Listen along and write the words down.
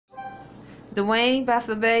Dwayne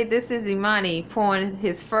Baffabe, this is Imani pouring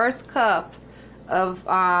his first cup of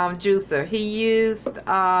juicer. He used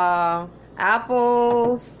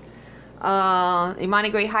apples, Imani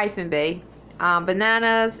Great Bay,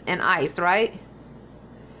 bananas, and ice, right?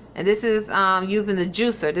 And this is using the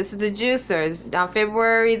juicer. This is the juicer. It's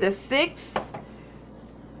February the 6th.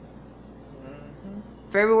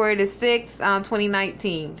 February the 6th,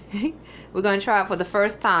 2019. We're going to try it for the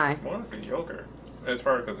first time. It's more like a yogurt. As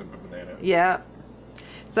far as the banana. Yeah.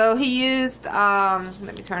 So he used, let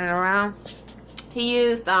me turn it around. He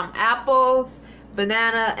used apples,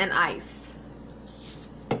 banana, and ice.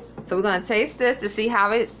 So we're going to taste this to see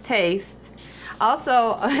how it tastes.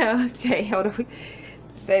 Also, okay, hold on.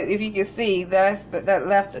 So if you can see, that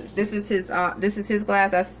left. This is his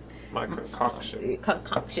glass. That's my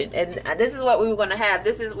concoction. And this is what we were going to have.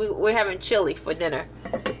 We're having chili for dinner.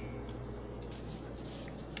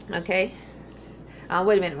 Okay.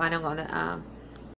 Wait a minute, I'm going to